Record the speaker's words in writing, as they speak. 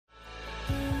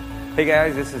Hey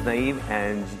guys, this is Naeem,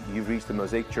 and you've reached the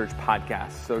Mosaic Church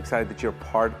podcast. So excited that you're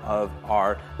part of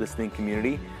our listening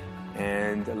community,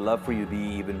 and I'd love for you to be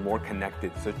even more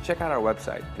connected. So check out our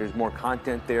website. There's more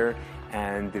content there,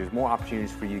 and there's more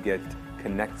opportunities for you to get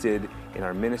connected in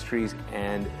our ministries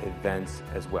and events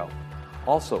as well.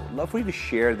 Also, love for you to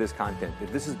share this content.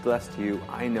 If this is blessed to you,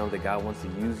 I know that God wants to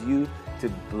use you to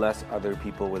bless other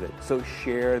people with it. So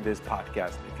share this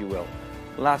podcast, if you will.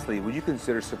 Lastly, would you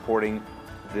consider supporting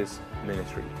this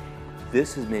ministry?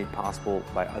 This is made possible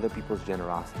by other people's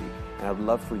generosity, and I'd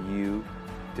love for you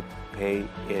to pay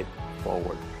it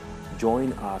forward.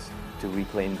 Join us to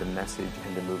reclaim the message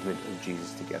and the movement of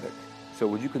Jesus together. So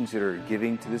would you consider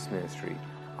giving to this ministry?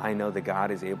 I know that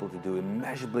God is able to do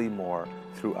immeasurably more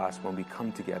through us when we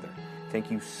come together. Thank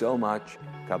you so much.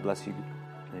 God bless you,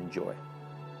 and enjoy.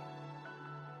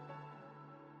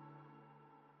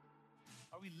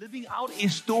 Living out a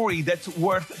story that's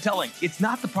worth telling. It's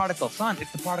not the prodigal son,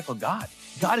 it's the prodigal God.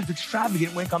 God is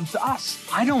extravagant when it comes to us.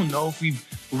 I don't know if we've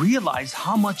realized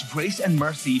how much grace and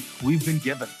mercy we've been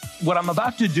given. What I'm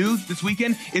about to do this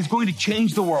weekend is going to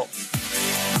change the world.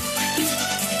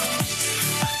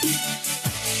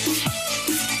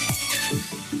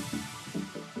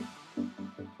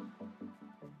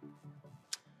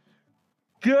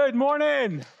 Good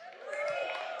morning.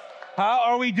 How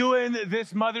are we doing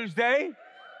this Mother's Day?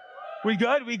 We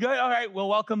good? We good? All right. Well,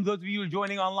 welcome those of you who are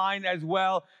joining online as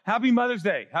well. Happy Mother's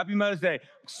Day. Happy Mother's Day.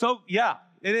 So, yeah,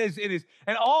 it is. It is.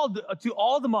 And to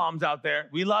all the moms out there,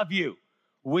 we love you.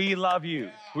 We love you.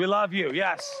 We love you.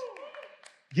 Yes.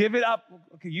 Give it up.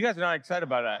 Okay, you guys are not excited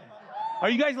about that.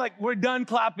 Are you guys like, we're done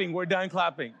clapping. We're done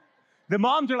clapping. The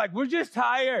moms are like, we're just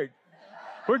tired.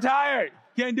 We're tired.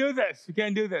 Can't do this. We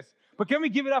can't do this. But can we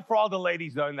give it up for all the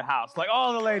ladies, though, in the house? Like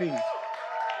all the ladies.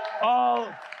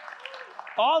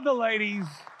 All the ladies,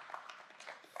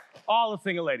 all the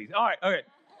single ladies. All right, okay.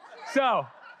 So,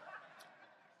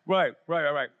 right.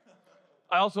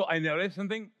 I noticed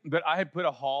something, that I had put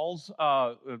a Halls,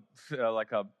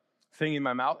 like a thing in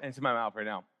my mouth, and it's in my mouth right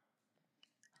now.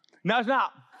 No, it's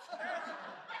not.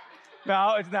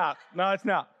 No, it's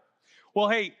not. Well,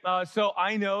 hey, so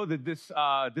I know that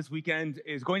this weekend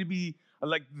is going to be,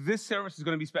 like, this service is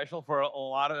going to be special for a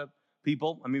lot of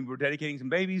people. I mean, we're dedicating some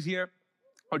babies here.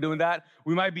 We're doing that.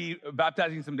 We might be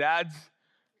baptizing some dads.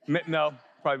 No,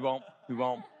 probably won't. We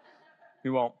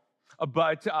won't.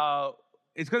 But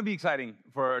it's going to be exciting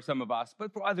for some of us.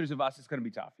 But for others of us, it's going to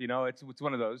be tough. You know, it's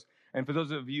one of those. And for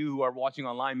those of you who are watching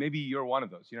online, maybe you're one of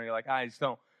those. You know, you're like, I just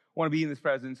don't want to be in this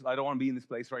presence. I don't want to be in this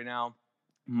place right now.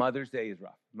 Mother's Day is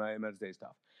rough. Mother's Day is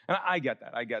tough. And I get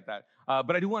that.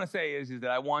 But I do want to say is that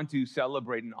I want to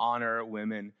celebrate and honor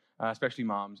women, especially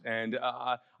moms. And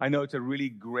I know it's a really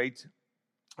great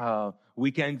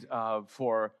weekend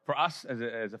for us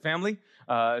as a family.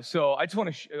 So I just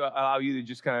want to allow you to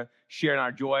just kind of share in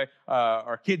our joy.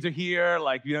 Our kids are here.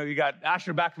 Like, you know, you got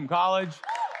Asher back from college.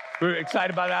 We're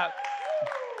excited about that.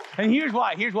 And here's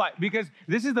why. Because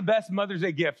this is the best Mother's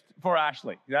Day gift for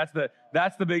Ashley. That's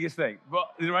the biggest thing. Well,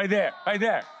 right there.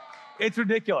 It's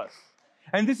ridiculous.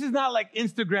 And this is not like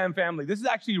Instagram family. This is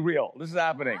actually real. This is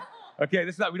happening. Okay,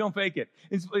 we don't fake it.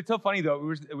 It's so funny though.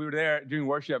 We were there during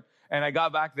worship, and I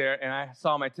got back there and I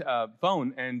saw my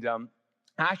phone, and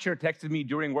Asher texted me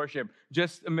during worship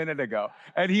just a minute ago,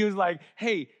 and he was like,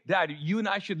 "Hey, Dad, you and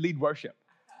I should lead worship."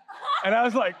 And I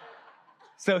was like,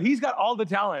 so he's got all the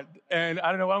talent, and I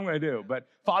don't know what I'm going to do. But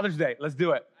Father's Day, let's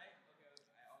do it.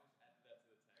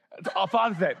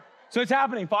 Father's Day. So it's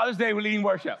happening. Father's Day, we're leading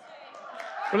worship.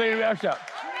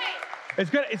 It's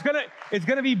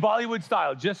gonna be Bollywood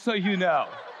style, just so you know.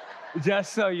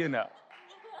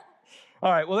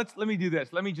 All right, well, let me do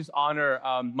this. Let me just honor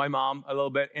my mom a little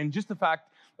bit, and just the fact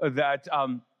that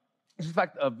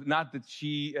not that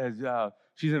she is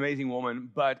she's an amazing woman,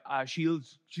 but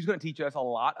she's going to teach us a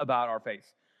lot about our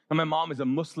faith. And my mom is a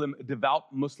Muslim,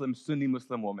 devout Muslim, Sunni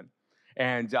Muslim woman,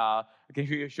 and can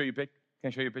I show you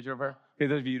a picture of her? Okay,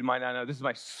 those of you who might not know, this is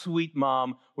my sweet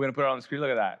mom. We're going to put her on the screen.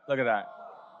 Look at that.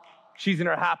 She's in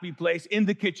her happy place in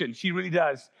the kitchen. She really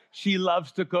does. She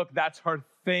loves to cook. That's her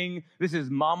thing. This is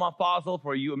Mama Fazal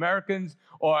for you Americans,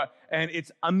 and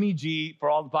it's Ammi Ji for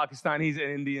all the Pakistanis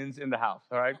and Indians in the house,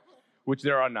 all right? Which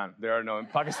there are none. There are no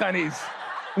Pakistanis.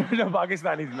 There's no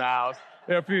Pakistanis in the house.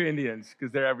 There are a few Indians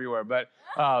because they're everywhere. But,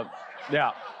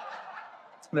 yeah,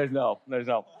 there's no.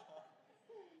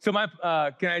 So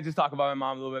can I just talk about my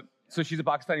mom a little bit? So she's a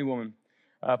Pakistani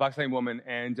woman,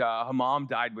 and her mom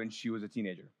died when she was a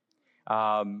teenager.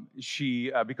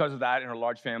 She, because of that and her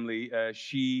large family,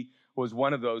 she was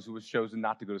one of those who was chosen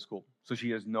not to go to school. So she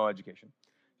has no education.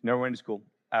 Never went to school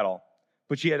at all.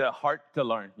 But she had a heart to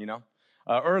learn, you know.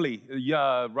 early,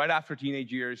 right after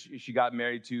teenage years, she got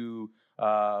married to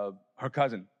her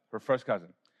cousin, her first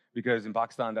cousin, because in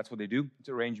Pakistan, that's what they do. It's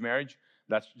arranged marriage.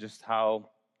 That's just how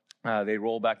they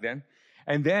roll back then.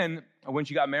 And then when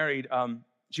she got married, and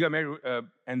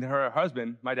her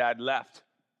husband, my dad, left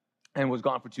and was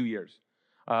gone for 2 years.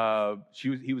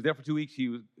 He was there for 2 weeks. He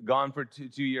was gone for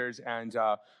 2 years, and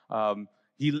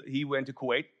he went to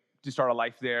Kuwait to start a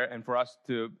life there, and for us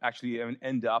to actually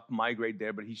end up migrate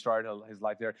there. But he started his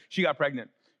life there. She got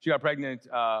pregnant.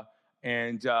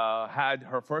 And had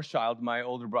her first child, my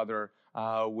older brother,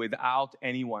 without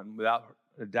anyone, without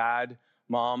her dad,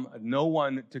 mom. No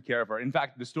one took care of her. In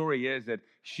fact, the story is that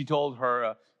she told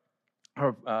her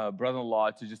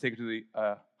brother-in-law to just take her to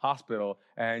the hospital,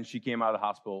 and she came out of the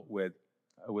hospital with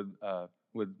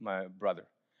my brother.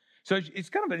 So it's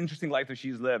kind of an interesting life that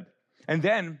she's lived. And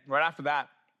then right after that,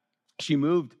 she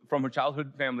moved from her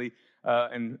childhood family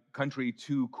and country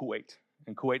to Kuwait.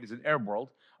 And Kuwait is an Arab world,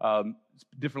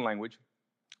 different language.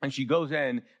 And she goes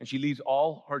in and she leaves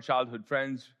all her childhood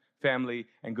friends, family,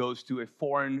 and goes to a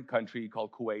foreign country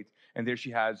called Kuwait. And there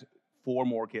she has 4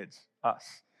 more kids,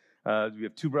 us. We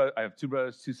have 2 brothers. I have 2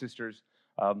 brothers, 2 sisters.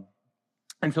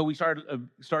 And so we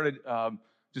started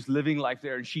just living life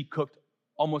there. And she cooked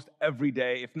almost every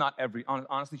day, if not every.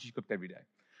 Honestly, she cooked every day.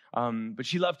 But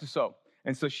she loved to sew.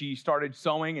 And so she started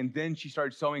sewing, and then she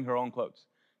started sewing her own clothes.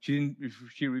 She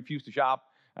refused to shop.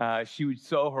 She would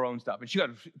sew her own stuff. And she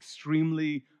got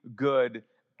extremely good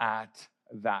at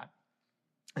that.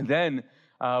 And then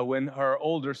when her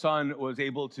older son was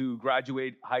able to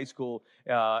graduate high school,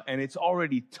 and it's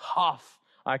already tough,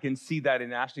 I can see that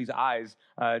in Ashley's eyes,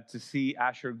 to see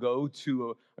Asher go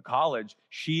to a college,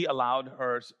 she allowed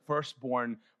her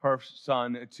firstborn, her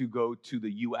son, to go to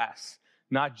the U.S.,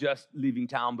 not just leaving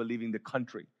town, but leaving the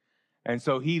country. And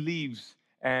so he leaves,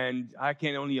 and I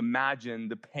can only imagine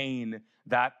the pain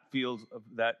that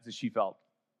she felt.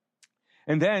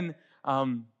 And then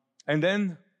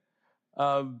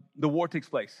the war takes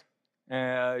place.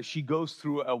 She goes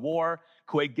through a war.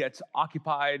 Kuwait gets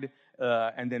occupied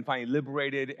and then finally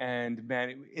liberated. And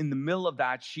man, in the middle of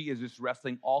that, she is just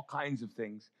wrestling all kinds of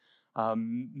things.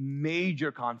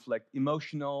 Major conflict,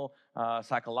 emotional,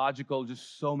 psychological,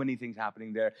 just so many things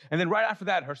happening there. And then right after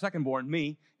that, her second-born,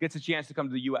 me, gets a chance to come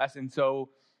to the U.S. And so,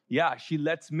 she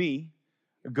lets me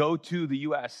go to the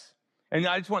U.S. And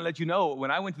I just want to let you know, when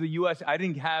I went to the U.S., I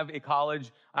didn't have a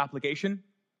college application.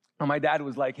 And my dad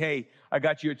was like, hey, I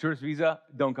got you a tourist visa,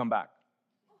 don't come back.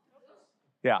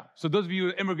 Yeah, so those of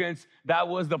you immigrants, that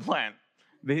was the plan.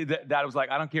 Dad was like,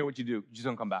 I don't care what you do, just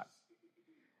don't come back.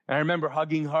 And I remember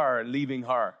hugging her and leaving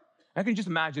her. I can just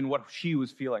imagine what she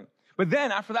was feeling. But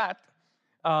then after that,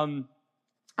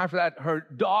 her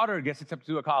daughter gets accepted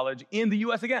to a college in the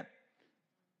U.S. again,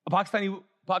 a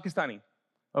Pakistani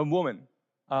woman.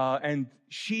 And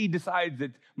she decides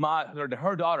that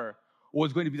her daughter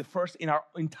was going to be the first in our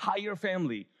entire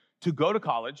family to go to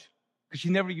college, because she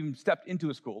never even stepped into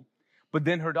a school. But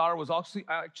then her daughter was also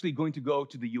actually going to go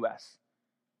to the U.S.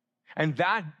 And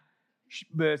that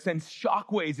sends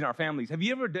shockwaves in our families. Have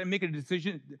you ever made a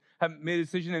decision and it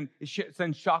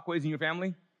sends shockwaves in your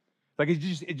family? Like it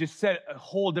just said a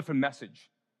whole different message.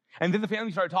 And then the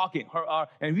family started talking.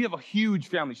 And we have a huge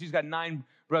family. She's got 9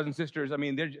 brothers and sisters. I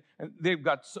mean, they've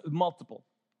got multiple.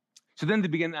 So then they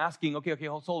begin asking, okay,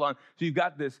 hold on. So you've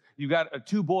got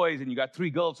 2 boys and you got 3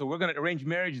 girls. So we're going to arrange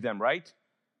marriage them, right?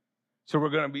 So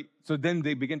then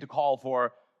they begin to call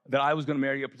for that I was going to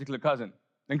marry a particular cousin.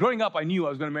 And growing up, I knew I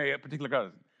was going to marry a particular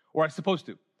cousin, or I was supposed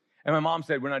to. And my mom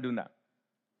said, we're not doing that.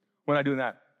 We're not doing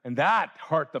that. And that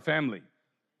hurt the family.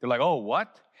 They're like, oh,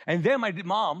 what? And then my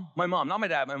mom, not my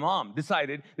dad, my mom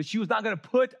decided that she was not going to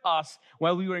put us,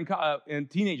 while we were in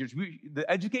teenagers, the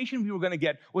education we were going to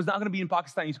get was not going to be in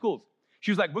Pakistani schools.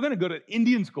 She was like, we're going to go to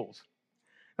Indian schools.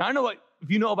 Now, I don't know if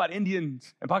you know about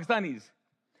Indians and Pakistanis.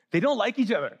 They don't like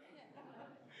each other.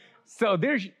 So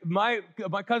my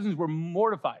cousins were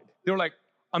mortified. They were like,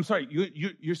 I'm sorry,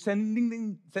 you're sending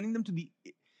them to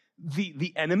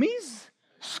the enemy's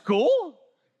school?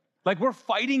 Like we're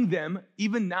fighting them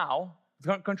even now.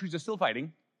 Countries are still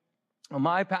fighting.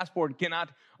 My passport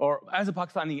cannot, or as a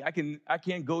Pakistani, I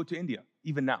can't go to India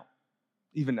even now.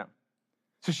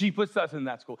 So she puts us in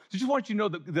that school. So just want you to know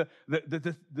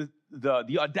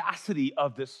the audacity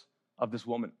of this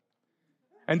woman.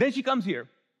 And then she comes here.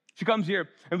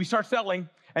 And we start settling.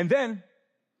 And then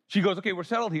she goes, okay, we're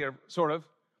settled here, sort of.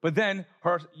 But then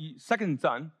her second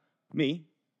son, me,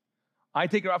 I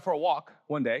take her out for a walk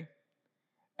one day,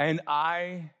 and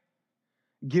I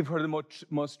give her the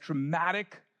most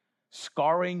traumatic,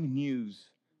 scarring news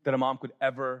that a mom could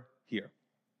ever hear.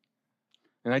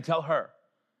 And I tell her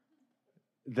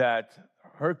that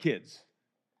her kids,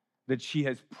 that she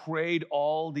has prayed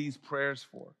all these prayers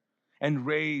for and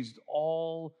raised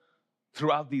all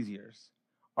throughout these years,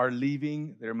 are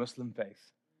leaving their Muslim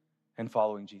faith and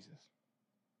following Jesus.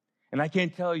 And I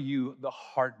can't tell you the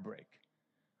heartbreak.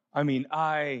 I mean,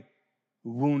 I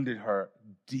wounded her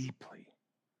deeply,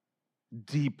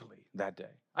 deeply that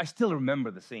day. I still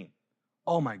remember the scene.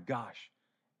 Oh my gosh.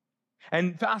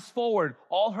 And fast forward,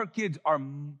 all her kids are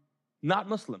not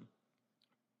Muslim.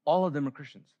 All of them are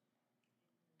Christians.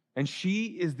 And she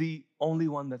is the only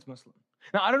one that's Muslim.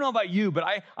 Now, I don't know about you, but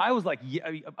I was like, yeah,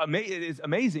 it is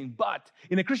amazing. But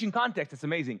in a Christian context, it's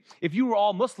amazing. If you were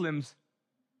all Muslims,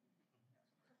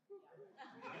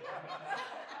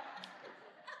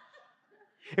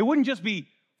 it wouldn't just be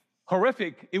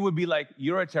horrific. It would be like,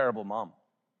 you're a terrible mom.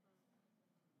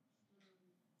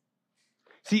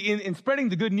 See, in spreading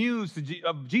the good news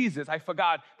of Jesus, I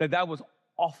forgot that was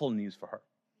awful news for her,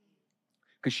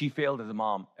 because she failed as a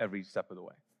mom every step of the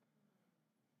way.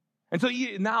 And so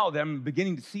now that I'm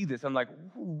beginning to see this, I'm like,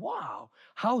 wow,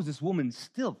 how is this woman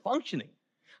still functioning?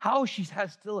 How she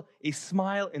has still a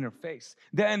smile in her face?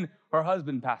 Then her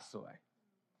husband passed away.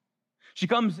 She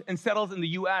comes and settles in the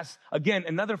U.S., again,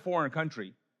 another foreign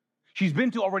country. She's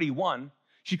been to already one.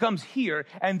 She comes here,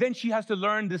 and then she has to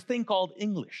learn this thing called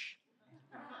English.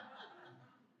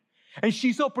 And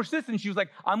she's so persistent, she was like,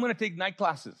 I'm going to take night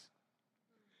classes.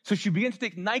 So she began to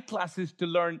take night classes to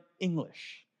learn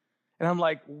English. And I'm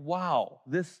like, wow,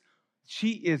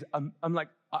 I'm like,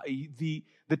 the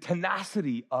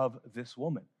tenacity of this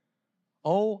woman.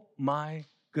 Oh my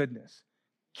goodness.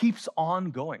 Keeps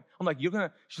on going. I'm like,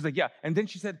 she's like, yeah. And then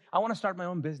she said, I want to start my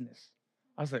own business.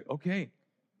 I was like, okay,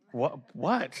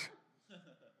 what?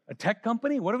 A tech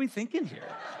company? What are we thinking here?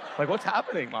 Like, what's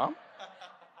happening, Mom?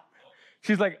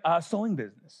 She's like, sewing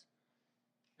business.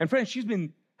 And friends, she's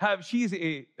an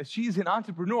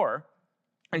entrepreneur,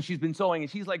 and she's been sewing,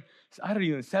 and she's like, I don't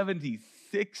know,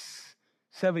 76,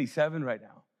 77 right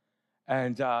now.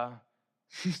 And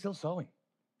she's still sewing.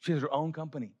 She has her own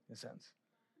company, in a sense.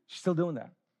 She's still doing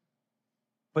that.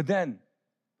 But then,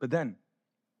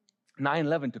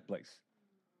 9/11 took place.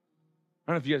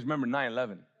 I don't know if you guys remember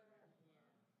 9/11.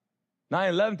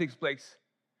 9/11 takes place,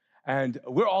 and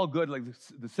we're all good. Like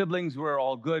the siblings, we're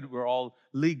all good. We're all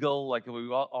legal. Like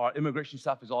our immigration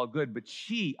stuff is all good. But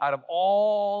she, out of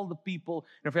all the people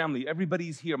in her family,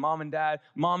 everybody's here. Mom and dad.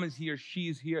 Mom is here.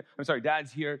 She's here. I'm sorry,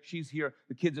 dad's here. She's here.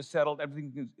 The kids are settled.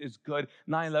 Everything is good.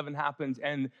 9/11 happens,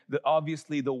 and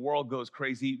obviously the world goes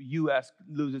crazy. U.S.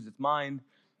 loses its mind,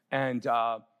 and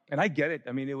I get it.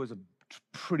 I mean, it was a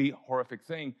pretty horrific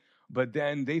thing. But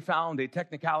then they found a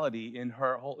technicality in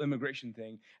her whole immigration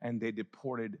thing, and they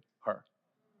deported her.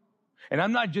 And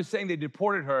I'm not just saying they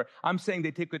deported her. I'm saying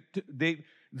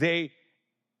they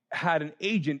had an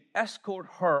agent escort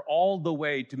her all the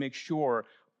way to make sure,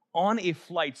 on a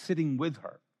flight sitting with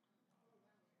her,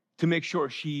 to make sure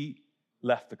she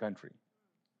left the country.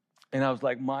 And I was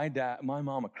like, my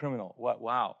mom, a criminal. What?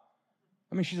 Wow.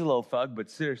 I mean, she's a little thug, but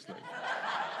seriously.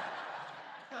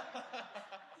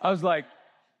 I was like,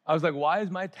 why is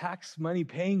my tax money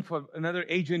paying for another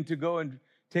agent to go and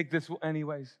take this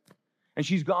anyways? And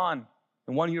she's gone.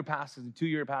 And 1 year passes, and 2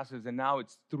 year passes, and now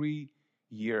it's 3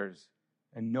 years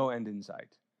and no end in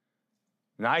sight.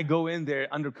 And I go in there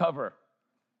undercover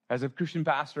as a Christian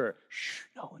pastor. Shh,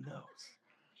 no one knows.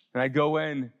 And I go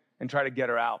in and try to get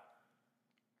her out.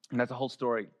 And that's the whole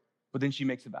story. But then she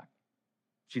makes it back.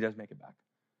 She does make it back.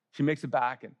 She makes it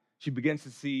back, and she begins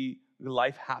to see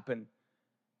life happen.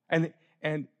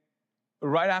 And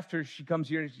right after she comes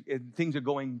here and things are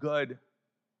going good,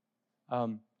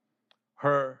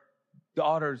 her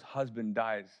daughter's husband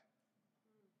dies.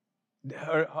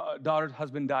 Her daughter's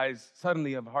husband dies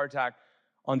suddenly of a heart attack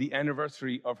on the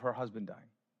anniversary of her husband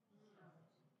dying.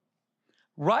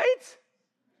 Right?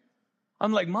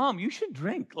 I'm like, Mom, you should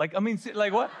drink. Like, I mean,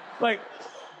 like what? Like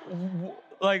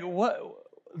what?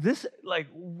 This, like,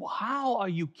 how are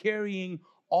you carrying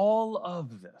all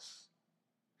of this?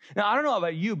 Now, I don't know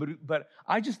about you, but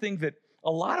I just think that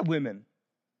a lot of women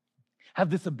have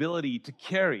this ability to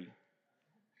carry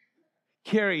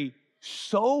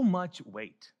so much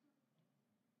weight.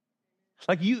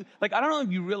 Like I don't know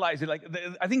if you realize it. Like,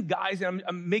 I think guys, and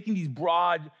I'm making these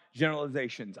broad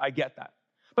generalizations. I get that.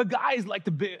 But guys like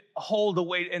to hold the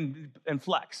weight and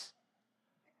flex.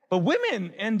 But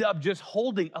women end up just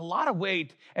holding a lot of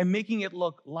weight and making it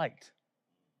look light,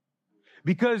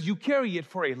 because you carry it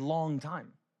for a long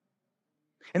time.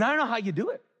 And I don't know how you do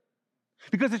it,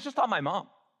 because it's just not my mom.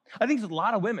 I think there's a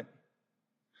lot of women.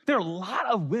 There are a lot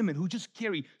of women who just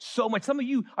carry so much. Some of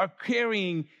you are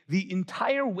carrying the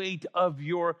entire weight of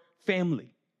your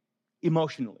family.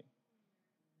 emotionally.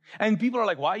 And people are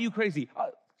like, why are you crazy?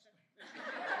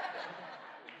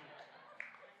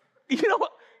 You know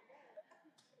what?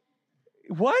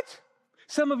 What?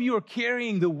 Some of you are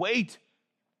carrying the weight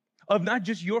of not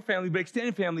just your family, but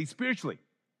extended family spiritually.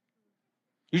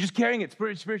 You're just carrying it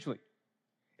spiritually.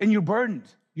 And you're burdened.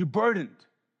 You're burdened.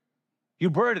 You're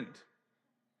burdened.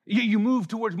 You move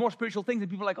towards more spiritual things, and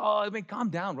people are like, oh, man, calm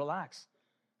down, relax.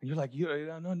 And you're like,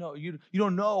 no, you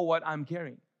don't know what I'm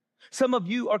carrying. Some of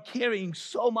you are carrying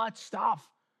so much stuff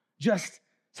just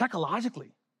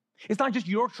psychologically. It's not just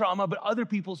your trauma, but other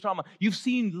people's trauma. You've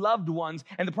seen loved ones,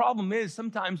 and the problem is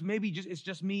sometimes maybe it's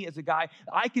just me as a guy.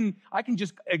 I can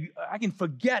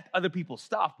forget other people's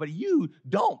stuff, but you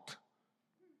don't.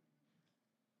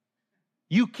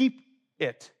 You keep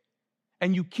it,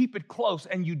 and you keep it close,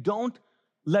 and you don't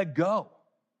let go.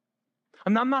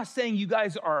 I'm not saying you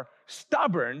guys are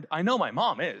stubborn. I know my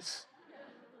mom is.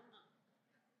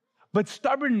 But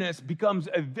stubbornness becomes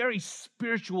a very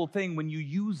spiritual thing when you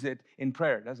use it in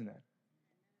prayer, doesn't it?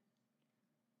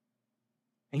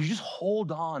 And you just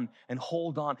hold on and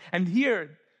hold on. And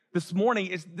here, this morning,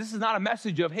 this is not a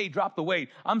message of, hey, drop the weight.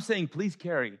 I'm saying, please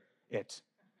carry it.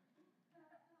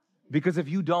 Because if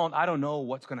you don't, I don't know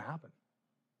what's going to happen.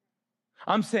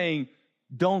 I'm saying,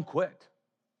 don't quit.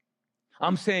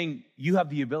 I'm saying you have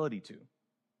the ability to.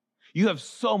 You have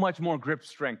so much more grip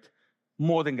strength,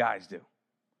 more than guys do.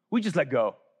 We just let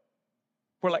go.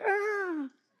 We're like, ah.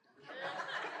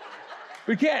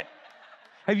 We can't.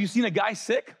 Have you seen a guy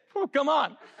sick? Oh, come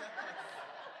on.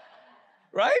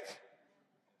 Right?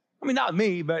 I mean, not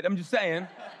me, but I'm just saying.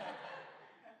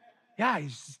 Yeah,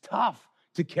 it's tough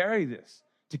to carry this,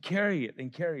 to carry it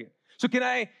and carry it. So can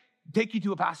I take you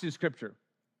to a passage of scripture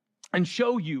and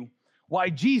show you why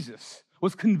Jesus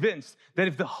was convinced that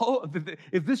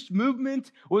if this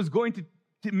movement was going to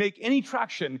make any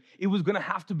traction, it was going to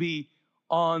have to be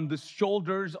on the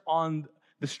shoulders, on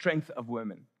the strength of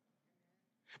women.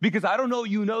 Because I don't know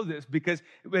you know this, because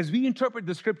as we interpret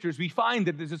the scriptures, we find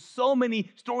that there's just so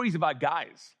many stories about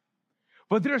guys.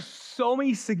 But there are so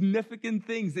many significant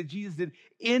things that Jesus did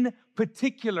in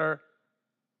particular,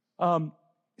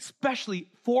 especially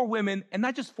for women, and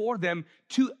not just for them,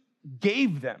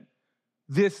 gave them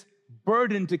this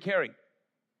burden to carry.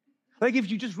 Like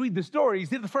if you just read the stories,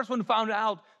 they're the first one who found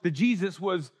out that Jesus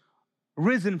was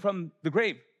risen from the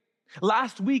grave.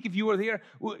 Last week, if you were there,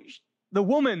 a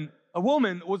woman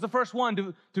was the first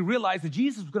one to realize that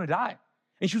Jesus was going to die.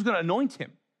 And she was going to anoint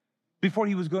him before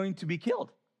he was going to be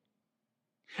killed.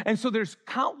 And so there's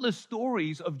countless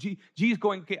stories of Jesus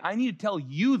going, okay, I need to tell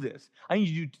you this. I need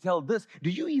you to tell this. Do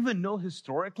you even know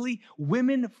historically,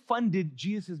 women funded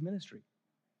Jesus' ministry?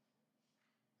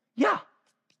 Yeah.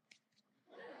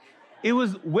 It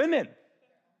was women.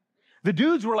 The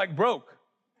dudes were like broke,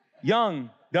 young,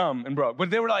 dumb, and broke. But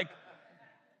they were like,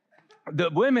 the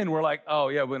women were like, oh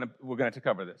yeah, we're going to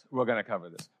cover this. We're going to cover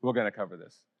this. We're going to cover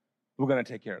this. We're going to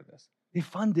take care of this. They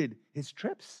funded his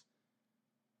trips.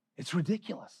 It's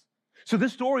ridiculous. So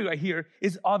this story right here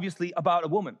is obviously about a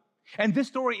woman. And this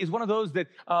story is one of those that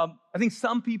I think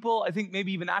some people, I think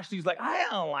maybe even Ashley's like, I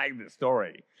don't like this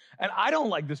story. And I don't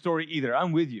like the story either.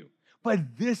 I'm with you.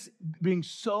 But this brings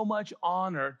so much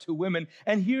honor to women.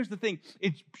 And here's the thing.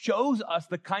 It shows us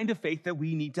the kind of faith that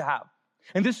we need to have.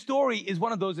 And this story is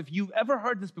one of those, if you've ever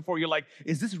heard this before, you're like,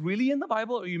 is this really in the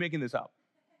Bible or are you making this up?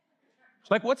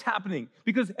 Like, what's happening?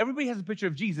 Because everybody has a picture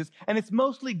of Jesus, and it's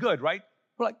mostly good, right?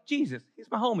 We're like, Jesus, he's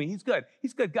my homie. He's good.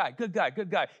 He's a good guy, good guy,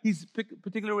 good guy. He's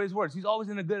particular with his words. He's always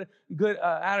in a good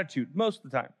attitude most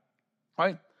of the time. All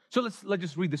right? So let's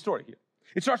just read the story here.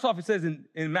 It starts off, it says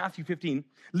in Matthew 15,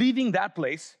 leaving that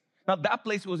place. Now, that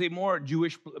place was a more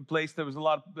Jewish place. There was a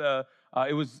lot of,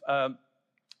 it was a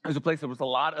place there was a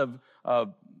lot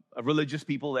of religious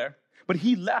people there. But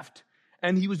he left,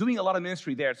 and he was doing a lot of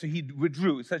ministry there. So he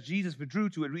withdrew. It says Jesus withdrew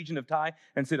to a region of Tyre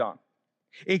and Sidon.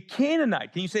 A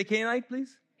Canaanite, can you say Canaanite,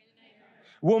 please?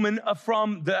 Woman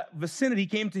from the vicinity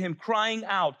came to him crying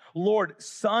out, Lord,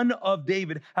 Son of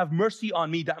David, have mercy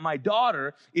on me, that my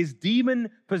daughter is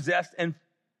demon-possessed and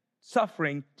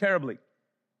suffering terribly.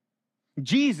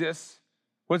 Jesus,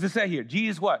 what does it say here?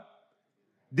 Jesus what?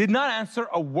 Did not answer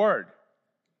a word.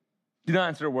 Did not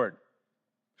answer a word.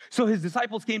 So his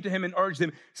disciples came to him and urged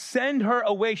him, send her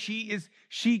away.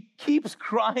 She keeps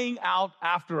crying out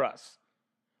after us.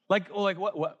 Like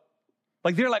what?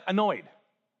 Like they're like annoyed.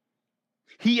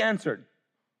 He answered,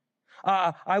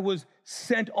 I was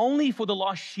sent only for the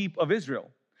lost sheep of Israel.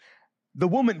 The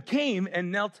woman came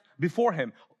and knelt before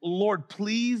him. Lord,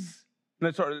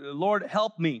 Lord,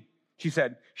 help me, she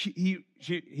said.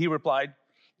 He replied,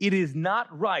 it is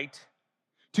not right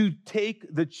to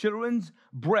take the children's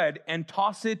bread and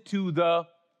toss it to the...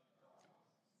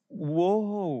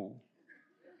 Whoa,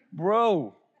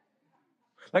 bro.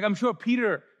 Like, I'm sure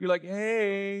Peter, you're like,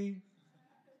 hey,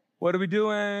 what are we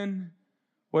doing?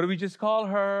 What do we just call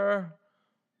her?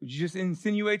 Would you just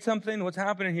insinuate something? What's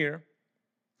happening here?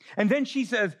 And then she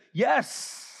says,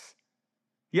 yes,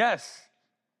 yeah,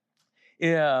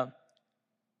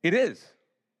 it is.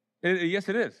 Yes,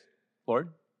 it is,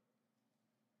 Lord.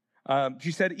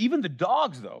 She said, even the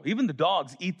dogs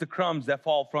eat the crumbs that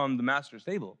fall from the master's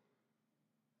table.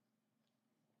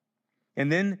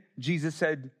 And then Jesus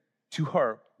said to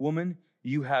her, woman,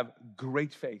 you have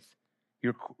great faith.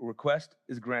 Your request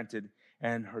is granted.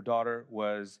 And her daughter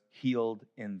was healed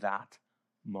in that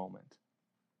moment.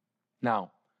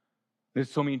 Now, there's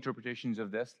so many interpretations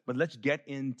of this, but let's get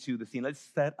into the scene. Let's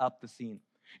set up the scene.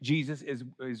 Jesus is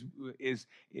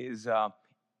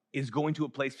going to a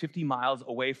place 50 miles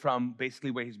away from basically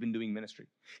where he's been doing ministry.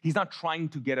 He's not trying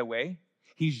to get away.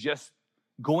 He's just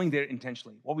going there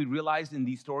intentionally. What we realized in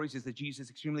these stories is that Jesus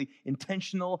is extremely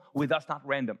intentional with us, not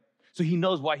random. So he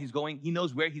knows why he's going. He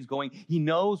knows where he's going. He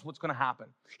knows what's going to happen.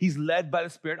 He's led by the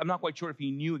Spirit. I'm not quite sure if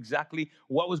he knew exactly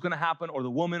what was going to happen or the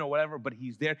woman or whatever, but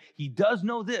he's there. He does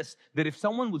know this, that if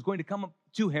someone was going to come up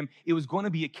to him, it was going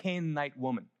to be a Canaanite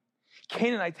woman.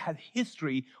 Canaanites had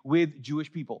history with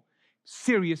Jewish people.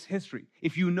 Serious history.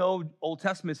 If you know Old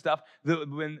Testament stuff,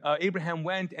 when Abraham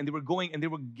went and they were going and they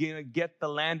were going to get the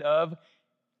land of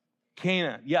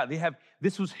Canaan. Yeah,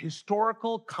 this was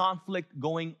historical conflict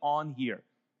going on here.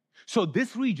 So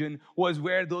this region was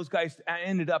where those guys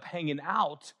ended up hanging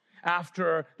out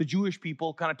after the Jewish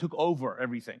people kind of took over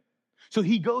everything. So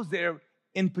he goes there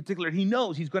in particular. He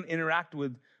knows he's going to interact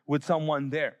with someone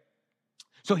there.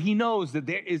 So he knows that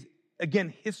there is,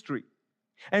 again, history.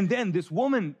 And then this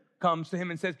woman comes to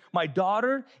him and says, my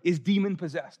daughter is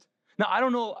demon-possessed. Now, I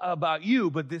don't know about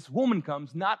you, but this woman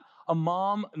comes, not a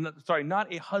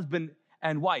husband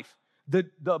and wife.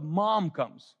 The mom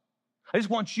comes. I just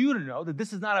want you to know that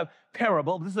this is not a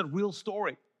parable. This is a real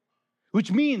story. Which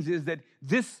means is that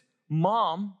this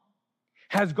mom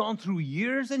has gone through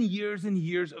years and years and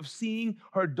years of seeing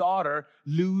her daughter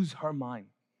lose her mind.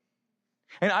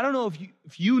 And I don't know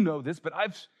if you know this, but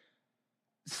I've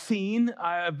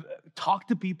talked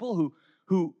to people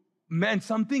who man,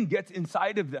 something gets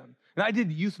inside of them. And I did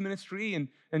youth ministry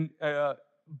and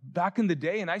back in the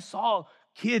day, and I saw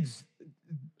kids.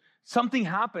 Something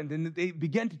happened and they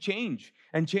began to change.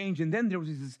 And then there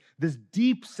was this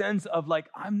deep sense of like,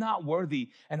 I'm not worthy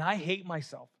and I hate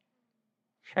myself.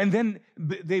 And then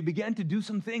they began to do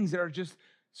some things that are just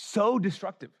so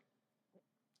destructive,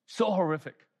 so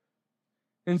horrific.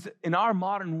 In our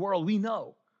modern world, we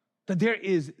know that there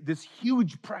is this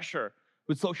huge pressure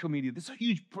with social media, this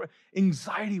huge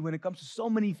anxiety when it comes to so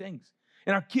many things.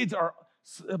 And our kids are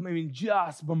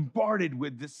just bombarded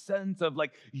with this sense of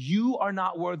like, you are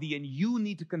not worthy and you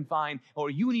need to confine, or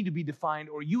you need to be defined,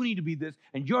 or you need to be this,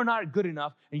 and you're not good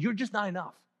enough, and you're just not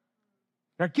enough.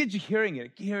 And our kids are hearing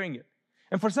it.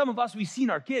 And for some of us, we've seen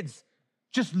our kids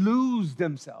just lose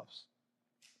themselves.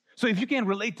 So if you can't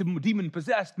relate to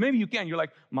demon-possessed, maybe you can. You're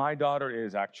like, my daughter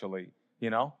is actually,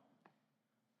 But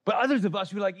others of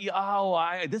us, we're like,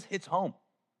 this hits home.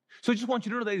 So I just want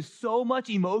you to know there's so much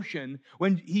emotion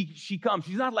when she comes.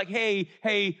 She's not like,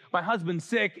 hey, my husband's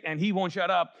sick and he won't shut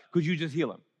up. Could you just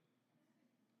heal him?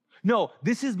 No,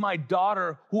 this is my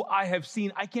daughter who I have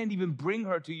seen. I can't even bring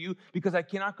her to you because I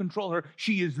cannot control her.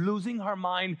 She is losing her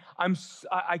mind. I'm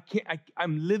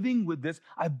living with this.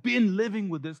 I've been living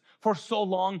with this for so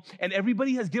long, and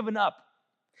everybody has given up.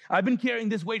 I've been carrying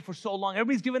this weight for so long.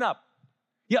 Everybody's given up.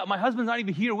 Yeah, my husband's not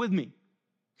even here with me.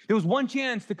 There was one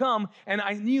chance to come, and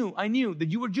I knew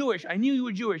that you were Jewish. I knew you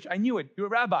were Jewish. I knew it. You're a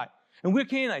rabbi. And we're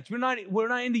Canaanites. We're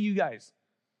not into you guys.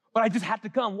 But I just had to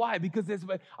come. Why? Because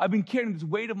I've been carrying this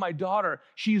weight of my daughter.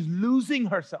 She's losing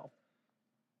herself.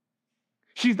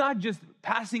 She's not just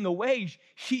passing away.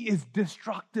 She is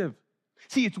destructive.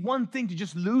 See, it's one thing to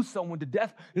just lose someone to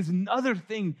death. It's another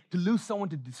thing to lose someone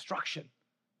to destruction.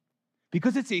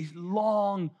 Because it's a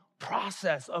long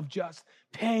process of just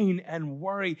pain and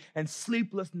worry and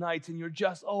sleepless nights, and you're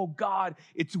just, oh God,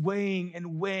 it's weighing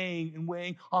and weighing and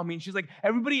weighing on me. And she's like,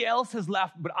 everybody else has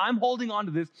left, but I'm holding on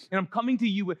to this, and I'm coming to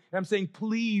you, and I'm saying,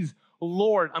 please,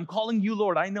 Lord, I'm calling you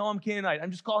Lord. I know I'm Canaanite.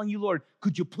 I'm just calling you Lord.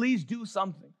 Could you please do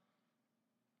something?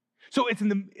 So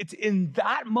it's in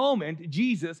that moment,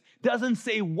 Jesus doesn't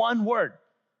say one word.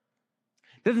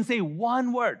 Doesn't say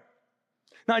one word.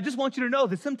 Now, I just want you to know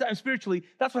that sometimes spiritually,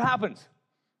 that's what happens.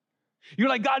 You're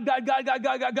like, God.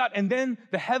 And then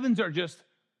the heavens are just,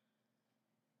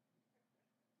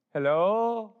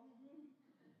 hello?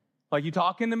 Like, you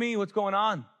talking to me? What's going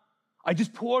on? I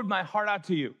just poured my heart out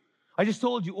to you. I just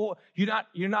told you, oh,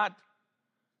 you're not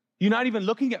even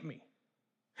looking at me.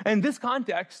 And in this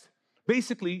context,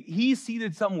 basically, he's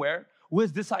seated somewhere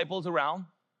with disciples around.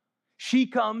 She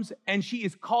comes and she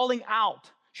is calling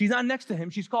out. She's not next to him.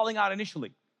 She's calling out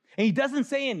initially. And he doesn't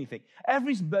say anything.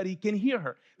 Everybody can hear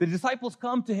her. The disciples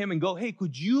come to him and go, hey,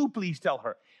 could you please tell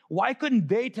her? Why couldn't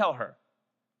they tell her?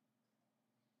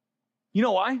 You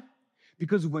know why?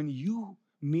 Because when you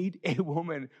meet a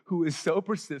woman who is so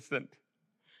persistent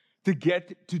to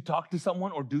get to talk to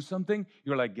someone or do something,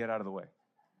 you're like, get out of the way.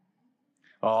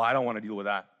 Oh, I don't want to deal with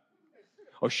that.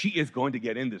 Oh, she is going to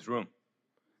get in this room.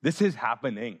 This is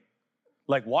happening.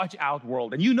 Like, watch out,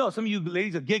 world. And you know, some of you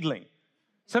ladies are giggling.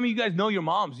 Some of you guys know your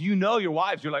moms. You know your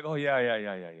wives. You're like, oh,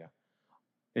 yeah.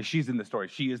 And she's in the story.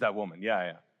 She is that woman.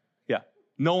 Yeah.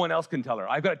 No one else can tell her.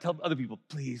 I've got to tell other people,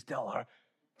 please tell her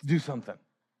to do something.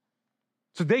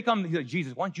 So they come, he's like,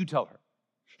 Jesus, why don't you tell her?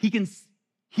 He can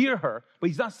hear her, but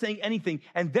he's not saying anything.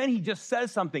 And then he just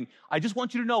says something. I just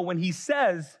want you to know, when he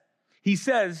says,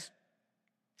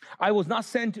 I was not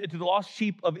sent to the lost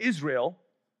sheep of Israel.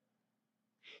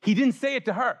 He didn't say it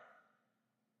to her.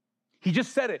 He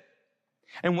just said it.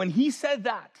 And when he said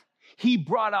that, he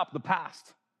brought up the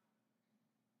past.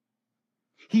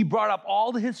 He brought up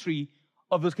all the history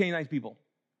of those Canaanite people.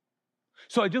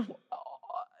 So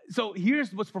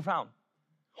here's what's profound.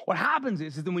 What happens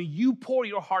is that when you pour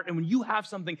your heart and when you have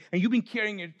something and you've been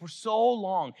carrying it for so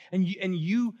long and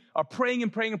you are praying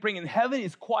and heaven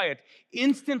is quiet,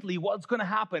 instantly what's going to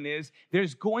happen is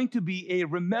there's going to be a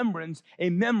remembrance, a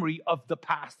memory of the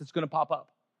past that's going to pop up.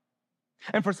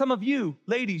 And for some of you,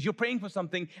 ladies, you're praying for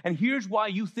something, and here's why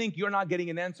you think you're not getting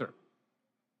an answer.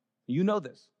 You know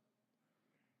this.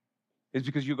 It's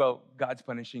because you go, God's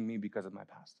punishing me because of my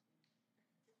past.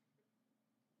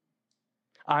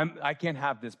 I can't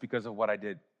have this because of what I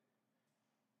did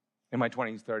in my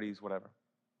 20s, 30s, whatever.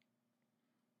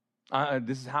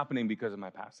 This is happening because of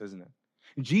my past, isn't it?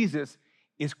 Jesus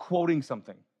is quoting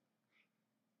something.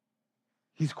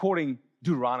 He's quoting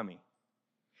Deuteronomy.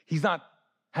 He's not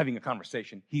having a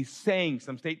conversation. He's saying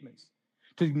some statements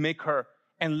to make her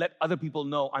and let other people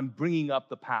know I'm bringing up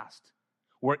the past.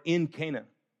 We're in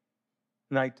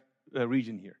Canaanite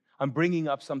region here. I'm bringing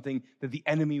up something that the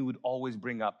enemy would always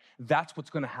bring up. That's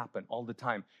what's going to happen all the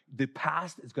time. The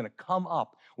past is going to come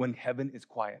up when heaven is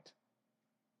quiet.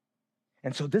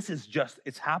 And so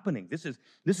it's happening. This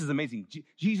is amazing.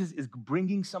 Jesus is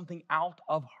bringing something out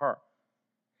of her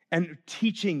and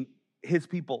teaching his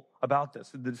people about this,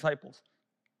 the disciples.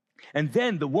 And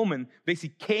then the woman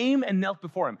basically came and knelt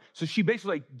before him. So she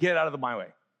basically like, get out of my way.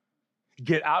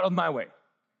 Get out of my way.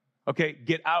 Okay,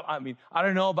 get out. I mean, I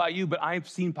don't know about you, but I've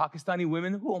seen Pakistani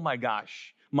women. Oh my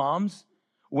gosh. Moms,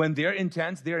 when they're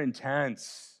intense, they're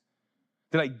intense.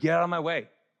 They're like, get out of my way.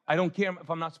 I don't care if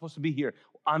I'm not supposed to be here.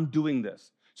 I'm doing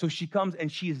this. So she comes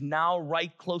and she is now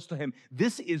right close to him.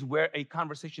 This is where a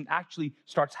conversation actually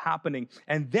starts happening.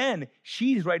 And then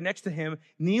she's right next to him,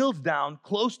 kneels down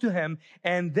close to him,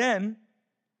 and then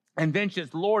she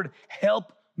says, Lord,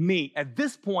 help me. At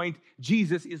this point,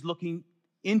 Jesus is looking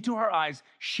into her eyes.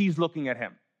 She's looking at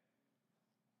him.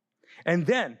 And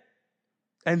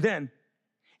then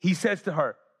he says to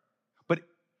her, but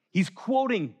he's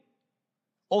quoting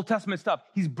Old Testament stuff.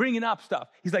 He's bringing up stuff.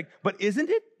 He's like, but isn't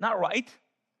it not right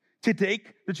to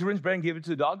take the children's bread and give it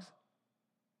to the dogs?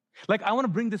 Like, I want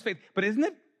to bring this faith. But isn't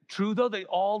it true, though, that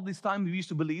all this time we used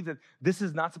to believe that this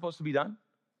is not supposed to be done?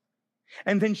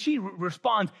 And then she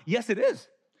responds, yes, it is.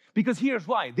 Because here's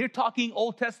why. They're talking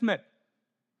Old Testament.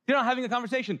 They're not having a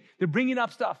conversation. They're bringing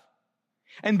up stuff.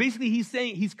 And basically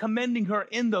he's commending her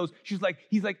in those. He's like,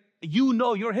 you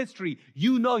know your history.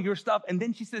 You know your stuff. And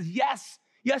then she says, yes,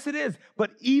 it is.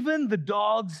 But even the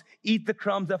dogs eat the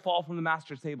crumbs that fall from the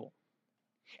master's table.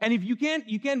 And if you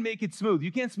can't make it smooth.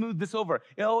 You can't smooth this over.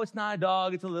 Oh, it's not a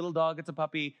dog. It's a little dog. It's a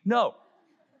puppy. No,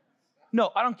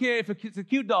 I don't care if it's a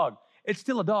cute dog. It's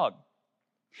still a dog.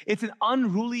 It's an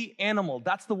unruly animal.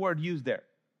 That's the word used there.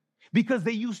 Because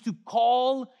they used to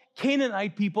call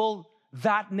Canaanite people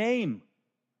that name.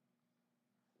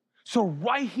 So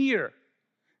right here,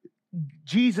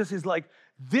 Jesus is like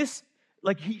this,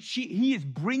 like he is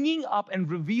bringing up and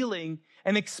revealing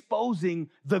and exposing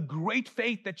the great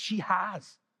faith that she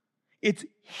has. It's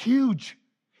huge.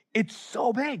 It's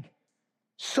so big,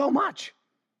 so much.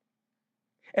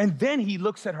 And then he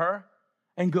looks at her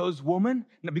and goes, woman,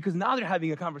 because now they're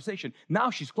having a conversation.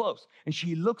 Now she's close. And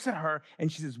she looks at her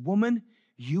and she says, woman,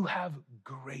 you have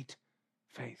great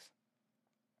faith.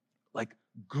 Like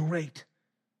great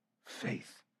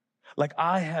faith. Like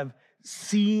I have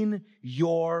seen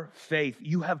your faith.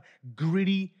 You have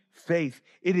gritty faith.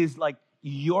 It is like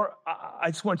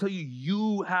I just want to tell you,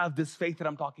 you have this faith that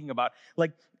I'm talking about.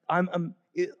 Like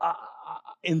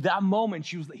in that moment,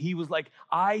 he was like,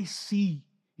 I see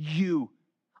you.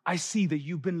 I see that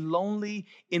you've been lonely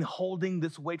in holding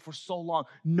this weight for so long.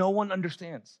 No one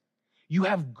understands. You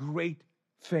have great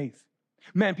faith.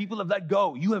 Man, people have let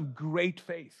go. You have great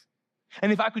faith.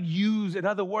 And if I could use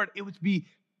another word, it would be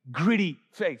gritty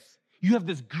faith. You have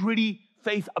this gritty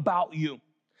faith about you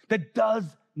that does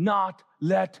not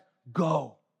let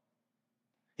go.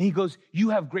 And he goes, you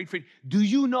have great faith. Do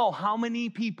you know how many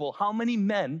people, how many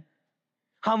men,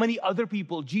 how many other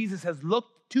people Jesus has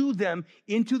looked to them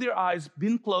into their eyes,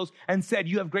 been close, and said,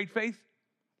 you have great faith?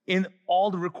 In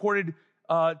all the recorded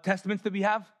testaments that we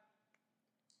have?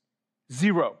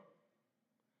 0.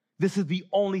 This is the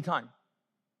only time.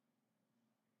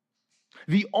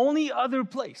 The only other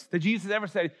place that Jesus ever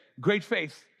said, great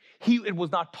faith, it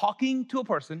was not talking to a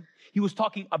person. He was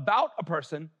talking about a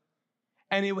person,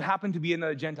 and it happened to be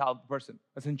another Gentile person,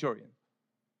 a centurion.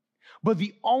 But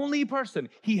the only person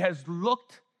he has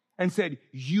looked and said,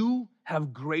 you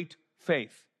have great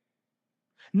faith,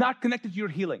 not connected to your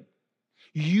healing.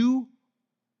 You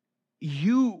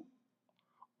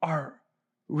are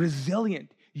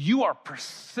resilient. You are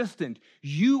persistent.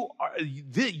 You are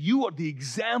the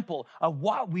example of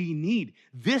what we need.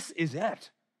 This is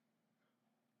it.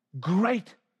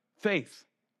 Great faith.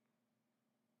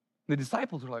 The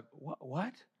disciples were like,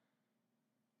 what?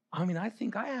 I mean, I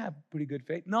think I have pretty good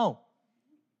faith. No.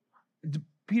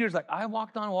 Peter's like, I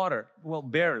walked on water. Well,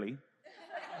 barely.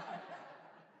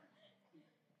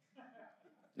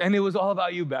 And it was all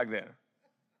about you back then.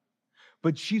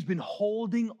 But she's been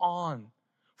holding on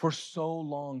for so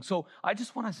long. So I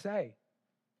just want to say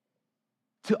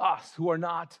to us who are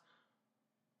not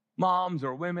moms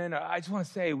or women, I just want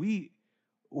to say we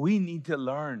need to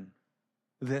learn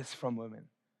this from women.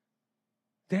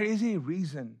 There is a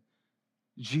reason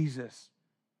Jesus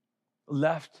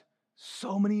left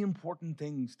so many important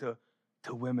things to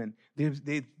women.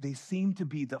 They seem to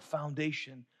be the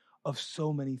foundation of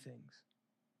so many things.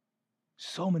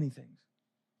 So many things.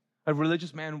 A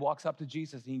religious man walks up to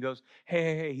Jesus and he goes,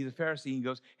 hey, he's a Pharisee. He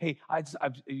goes, hey,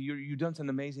 you've done some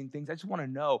amazing things. I just want to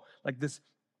know, like this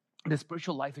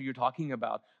spiritual life that you're talking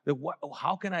about,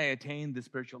 how can I attain this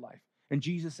spiritual life? And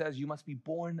Jesus says, you must be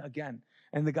born again.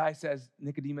 And the guy says,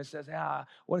 Nicodemus says,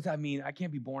 what does that mean? I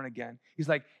can't be born again. He's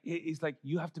like,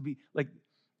 you have to be, like,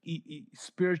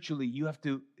 spiritually, you have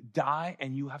to die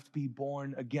and you have to be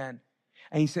born again.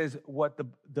 And he says, what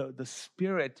the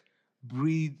Spirit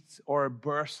breathes or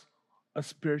births a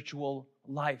spiritual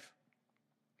life.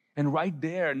 And right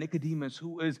there, Nicodemus,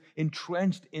 who is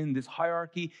entrenched in this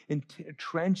hierarchy,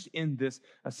 entrenched in this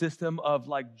system of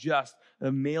like just a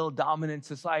male-dominant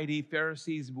society,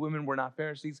 Pharisees, women were not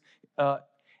Pharisees,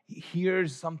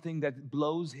 hears something that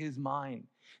blows his mind.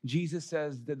 Jesus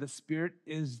says that the Spirit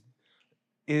is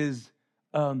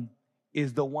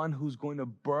the one who's going to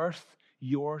birth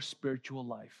your spiritual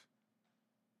life.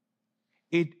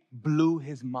 It blew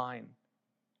his mind.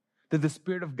 That the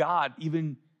Spirit of God,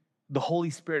 even the Holy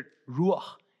Spirit, Ruach,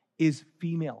 is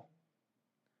female.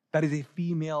 That is a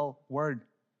female word.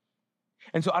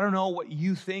 And so I don't know what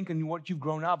you think and what you've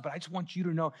grown up, but I just want you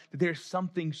to know that there's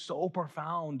something so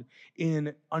profound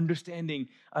in understanding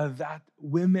that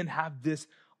women have this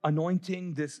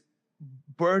anointing, this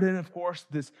burden, of course,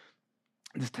 this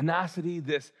tenacity,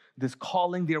 this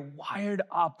calling. They're wired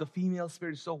up. The female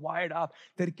spirit is so wired up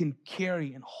that it can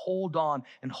carry and hold on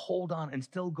and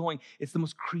still going. It's the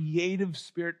most creative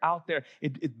spirit out there.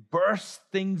 It bursts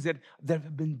things that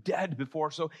have been dead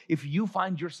before. So if you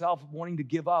find yourself wanting to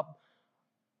give up,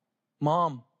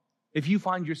 mom, if you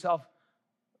find yourself,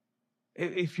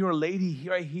 if you're a lady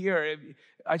right here,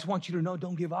 I just want you to know,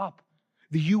 don't give up.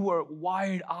 That you were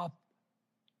wired up.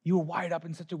 You were wired up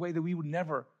in such a way that we would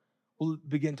never will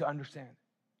begin to understand.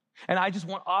 And I just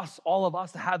want all of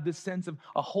us, to have this sense of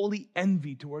a holy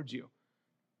envy towards you.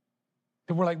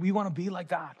 That we're like, we want to be like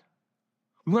that.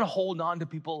 We want to hold on to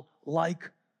people like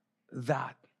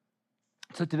that.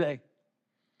 So today,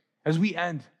 as we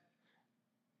end,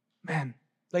 man,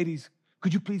 ladies,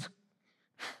 could you please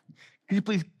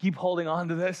keep holding on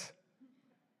to this?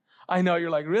 I know you're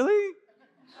like, really?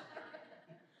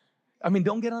 I mean,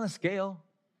 don't get on a scale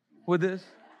with this.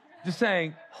 Just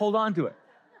saying, hold on to it.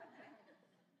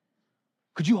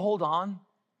 Could you hold on?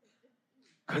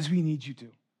 Because we need you to.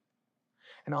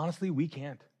 And honestly, we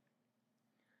can't.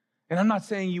 And I'm not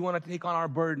saying you want to take on our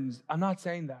burdens. I'm not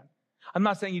saying that. I'm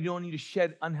not saying you don't need to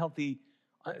shed unhealthy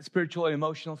spiritual,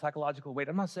 emotional, psychological weight.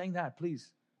 I'm not saying that, please.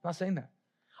 I'm not saying that.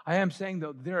 I am saying,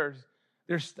 though, there's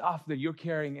stuff that you're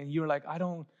carrying and you're like, I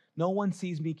don't no one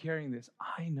sees me carrying this.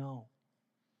 I know.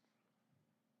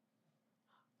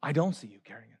 I don't see you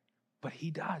carrying it, but he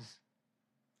does.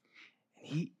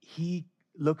 And he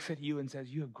looks at you and says,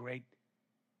 you have great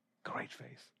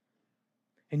faith.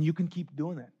 And you can keep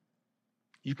doing it.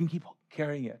 You can keep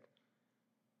carrying it.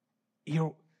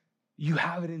 You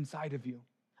have it inside of you.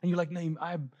 And you're like, Naeem,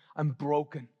 I'm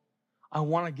broken. I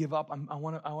want to give up. I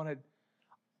want to.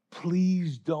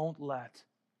 Please don't let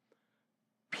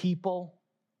people,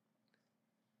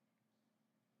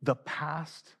 the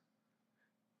past,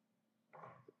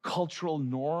 cultural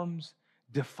norms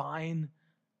define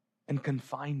and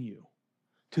confine you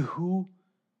to who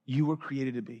you were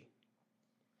created to be.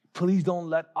 Please don't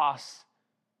let us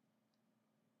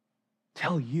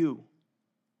tell you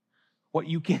what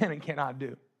you can and cannot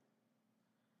do.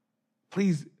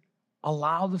 Please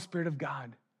allow the Spirit of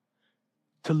God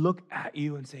to look at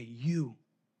you and say, you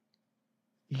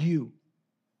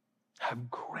have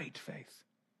great faith.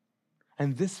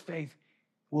 And this faith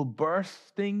will burst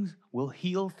things, will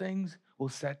heal things, will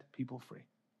set people free.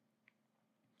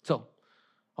 So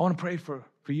I want to pray for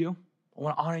you. I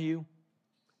want to honor you.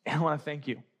 And I want to thank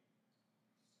you.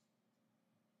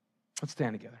 Let's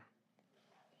stand together.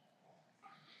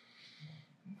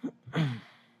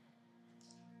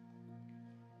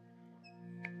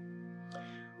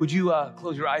 Would you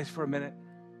close your eyes for a minute?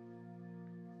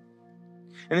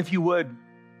 And if you would,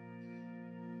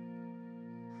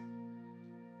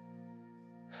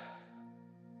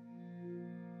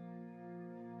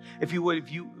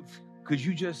 could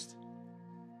you just,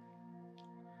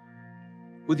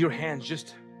 with your hands,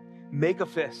 just make a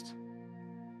fist.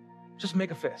 Just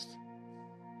make a fist.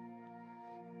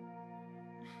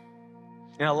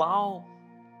 And allow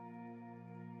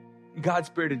God's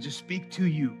Spirit to just speak to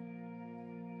you.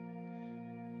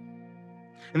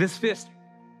 And this fist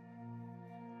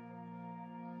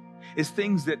is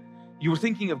things that you were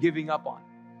thinking of giving up on.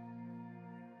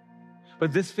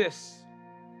 But this fist,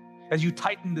 as you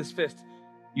tighten this fist,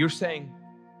 you're saying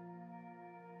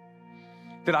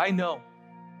that I know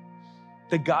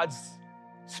that God's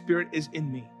Spirit is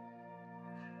in me.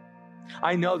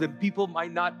 I know that people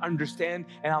might not understand,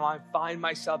 and I might find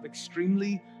myself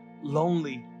extremely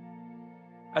lonely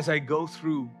as I go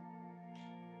through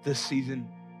this season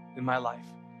in my life.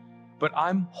 But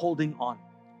I'm holding on.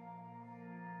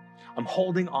 I'm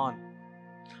holding on.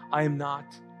 I am not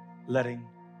letting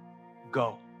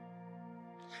go.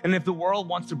 And if the world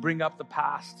wants to bring up the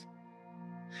past,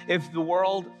 if the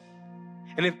world,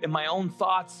 and if my own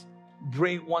thoughts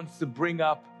wants to bring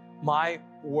up my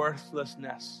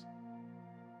worthlessness,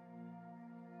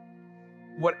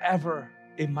 whatever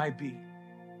it might be,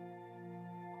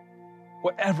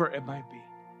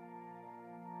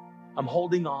 I'm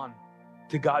holding on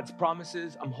to God's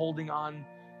promises. I'm holding on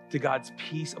to God's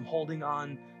peace. I'm holding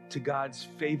on to God's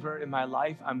favor in my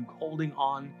life. I'm holding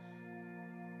on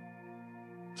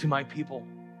to my people.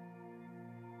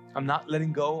 I'm not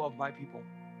letting go of my people.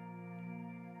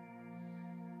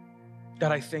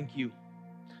 God, I thank you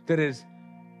that as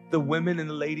the women and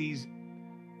the ladies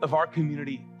of our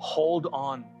community hold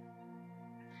on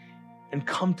and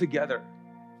come together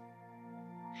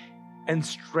and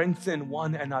strengthen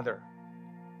one another,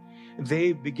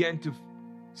 they begin to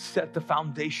set the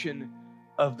foundation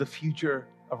of the future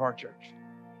of our church.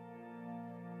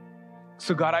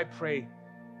 So God, I pray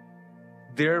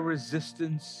their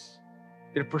resistance,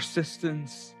 their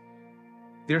persistence,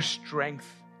 their strength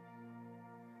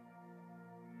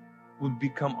would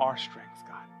become our strength,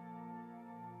 God.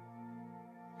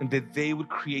 And that they would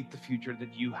create the future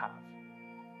that you have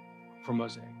for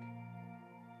Mosaic.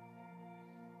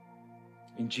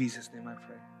 In Jesus' name I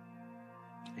pray.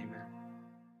 Amen.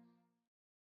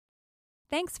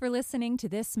 Thanks for listening to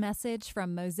this message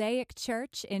from Mosaic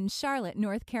Church in Charlotte,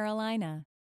 North Carolina.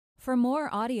 For more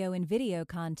audio and video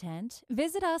content,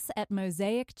 visit us at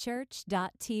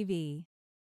mosaicchurch.tv.